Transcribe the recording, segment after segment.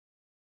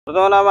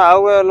बर्तमान आम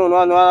आउ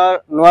नुआ नुआ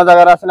नुआ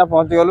जगार आसीना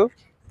पहुँची गलु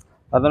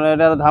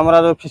बर्तमान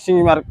धामरा जो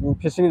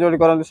फिशिंग जो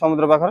करते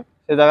समुद्र पाखे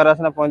से जगार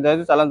आसीना पहुँच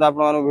जाए। चलते आप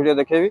वीडियो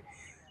देखेबी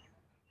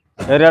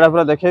एरिया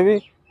पूरा देखेबी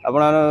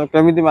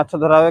आपमि माछ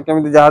धरा हुए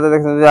केमी जहाज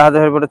देख जहाज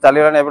एपटे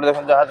चलने एपटे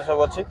देख जहाज सब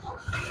अच्छी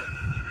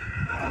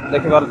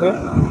देखिपे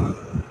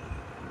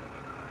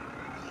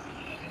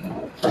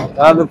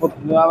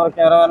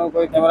कैमरा मैन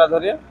कोई कैमरा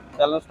धरिए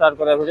चलो स्टार्ट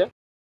करा वीडियो।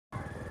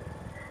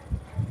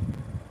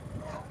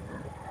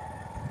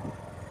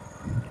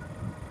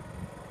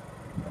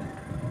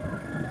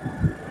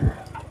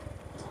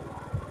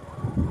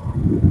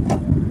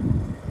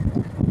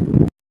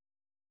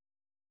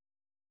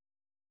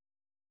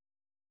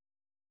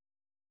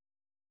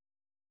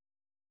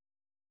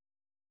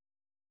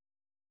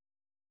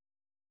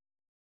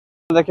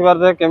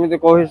 देखिपे केमी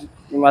कौन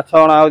माछ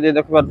अणा हो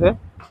देखिपे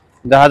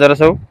जहाज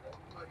सब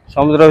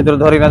समुद्र भर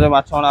धरिका जो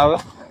माछ अणा हुए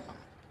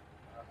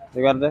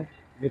देखिपे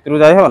भितर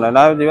जाए हो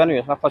ना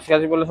जीवानी खसी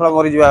खसी बोले सब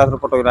मरी जा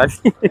पटक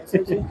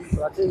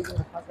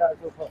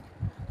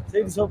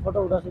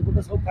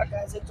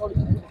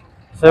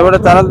से गोटे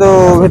चलतु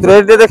भितर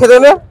देखीदे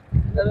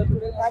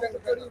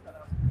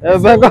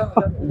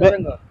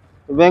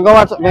बेंग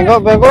माछ बेंग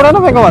बेंगोड़ा ना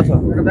बेंग माछ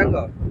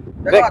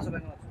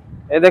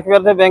ये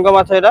देखिपे बेंग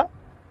माछ यहाँ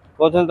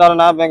कहते तार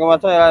ना बेंग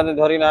माछ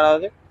धरिक आना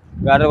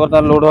गाड़ी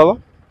बर्तमान लोड हम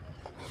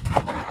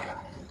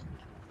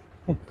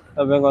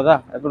बेंग जा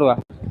एपटू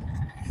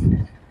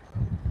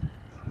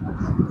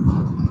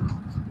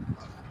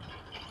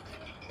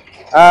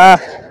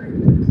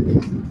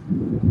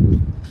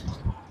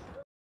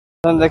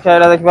देखिए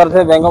यहाँ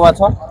देखिपे बेंग माछ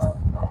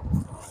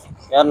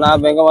यार ना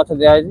बेंग माछ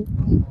दिखाई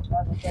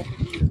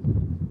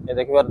ये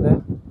देखिपे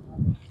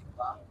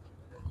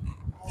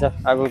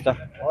आगू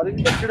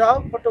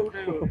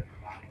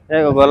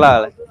गला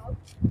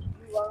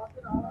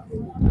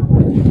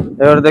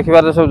देखिपे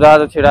सब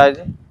जहाज छिड़ा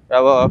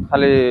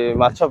खाली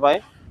माछ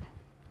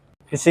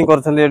फिशिंग कर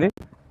सुंदर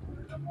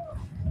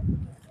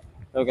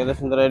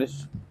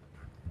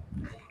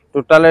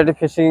टोटाल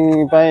फिशिंग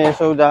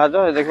सब जहाज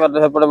देखिए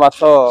माछ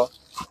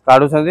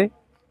काढ़ु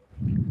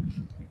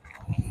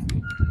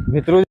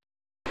भितर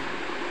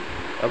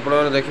आप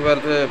देखिपे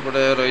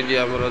एपटे रही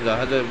आमर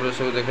जहाज एपटे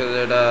सब देखा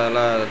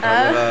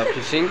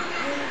फिशिंग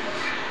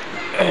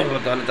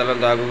बर्तमान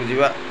चलते आगू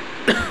जावा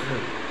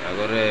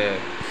आगे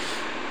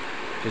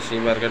फिशिंग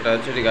मार्केट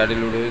अच्छे गाड़ी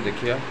लोड हो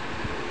देखिए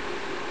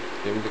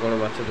केमी कौन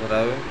माछ धरा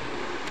हुए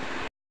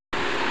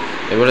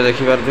एपटे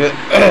देखिपे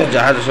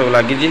जहाज सब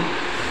लगी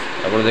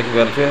आप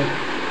देखिपे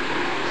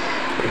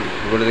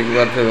गोटे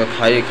देखिपे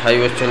खाई खाई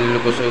बस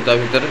लोक सब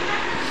भितर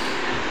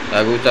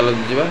आगू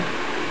चलते जावा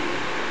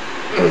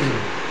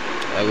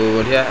आगू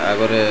बढ़िया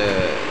आगे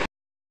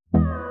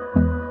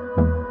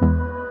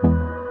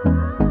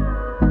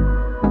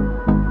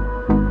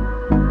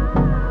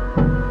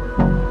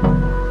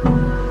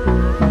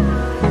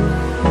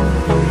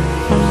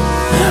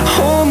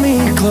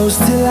close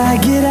till I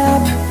get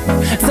up.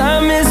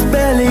 Time is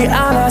barely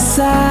on our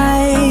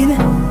side.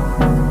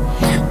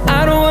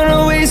 I don't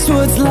wanna waste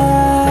what's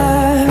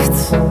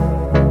left.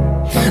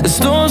 The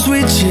storms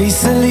we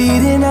chase are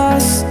leading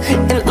us,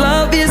 and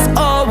love is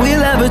all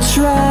we'll ever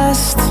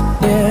trust.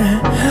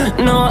 Yeah,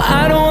 no,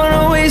 I don't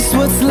wanna waste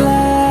what's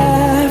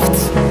left.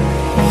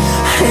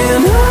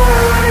 And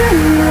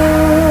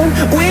on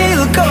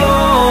we'll go,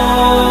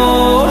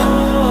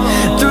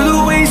 through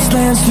the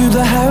wastelands, through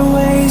the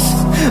highways,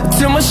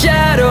 till my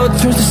shadow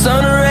turns to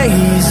sun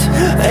rays.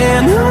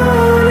 And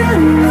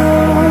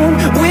on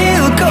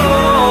we'll go,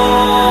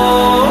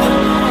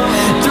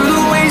 through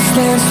the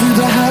wastelands, through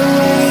the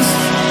highways.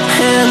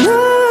 And on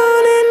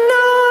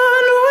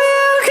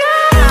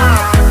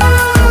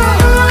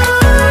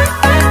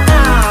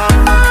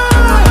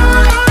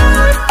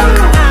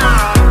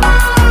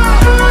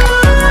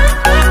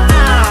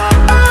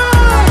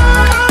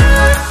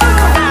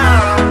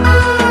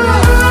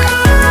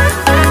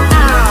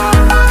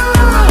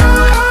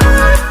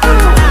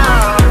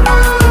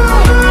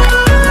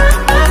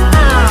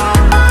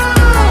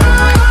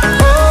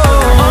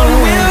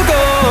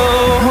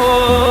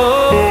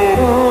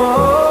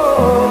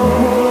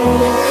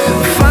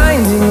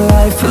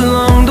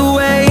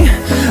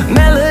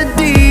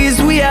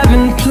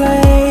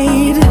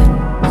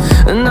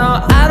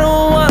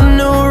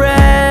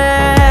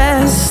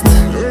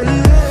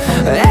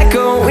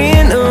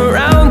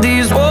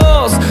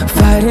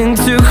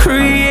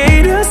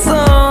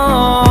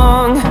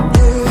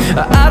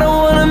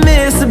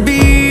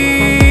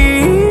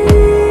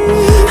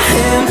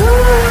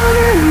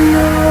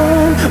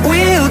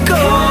we'll go.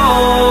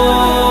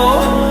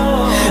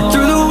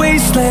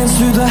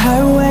 Through the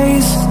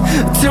highways,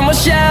 till my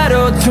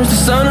shadow turns to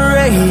sun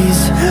rays.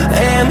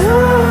 And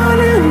on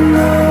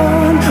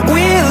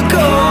we'll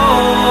go,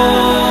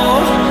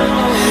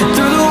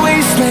 through the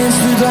wastelands,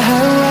 through the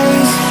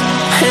highways.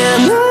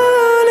 And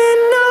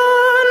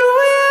on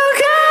we'll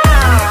go.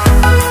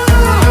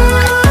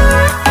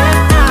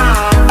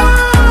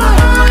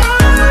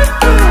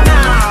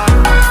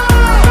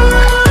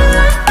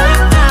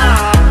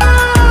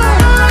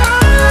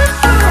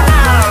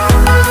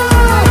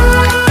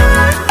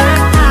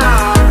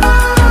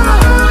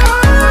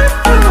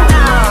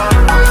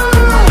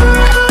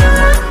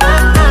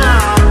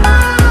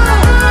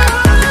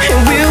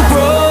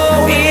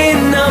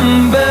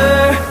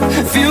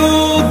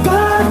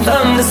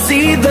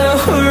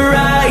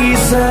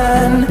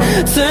 thousand,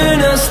 turn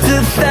us to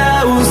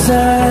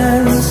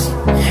thousands,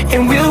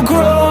 and we'll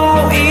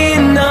grow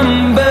in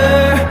number,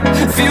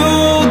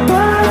 fueled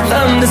by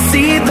them to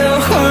see the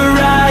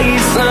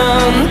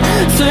horizon,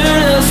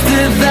 turn us to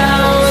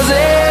thousands,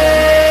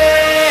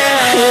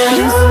 and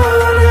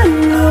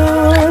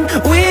on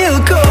we'll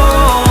go,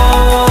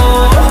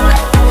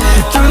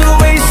 through the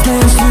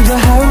wastelands, through the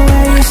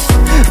highways,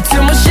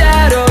 till my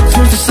shadow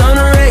turns to sun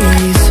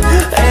rays,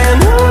 and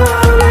on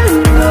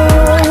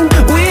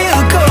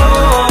we'll go,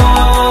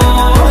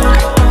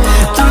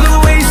 through the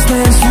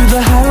wastelands, through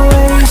the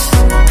highways,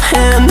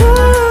 and on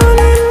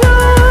we'll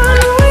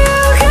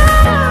go.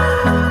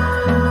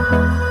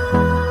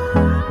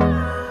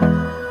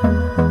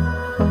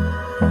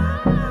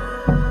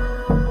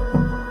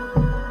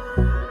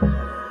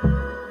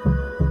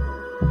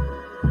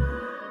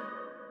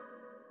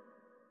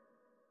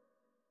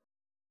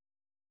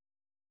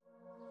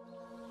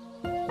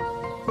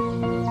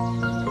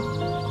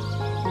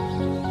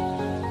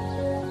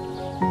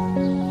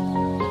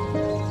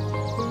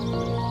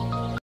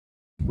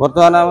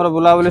 बर्तमान आमर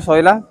बुलाबुली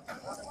सैला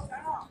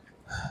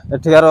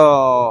एठिकार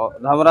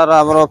धामरार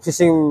आमर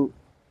fishing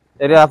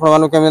area आपण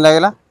मानू केमी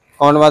लागला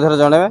comment माध्यम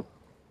जनइबे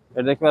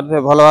ए देखि पारे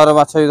भल भाव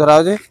माछ भी धरा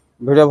होची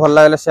वीडियो भल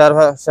लागले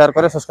शेयर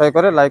करे सब्सक्राइब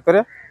करे लाइक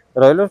करे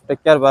रहिलो टेक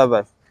केयर बाय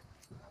बाय।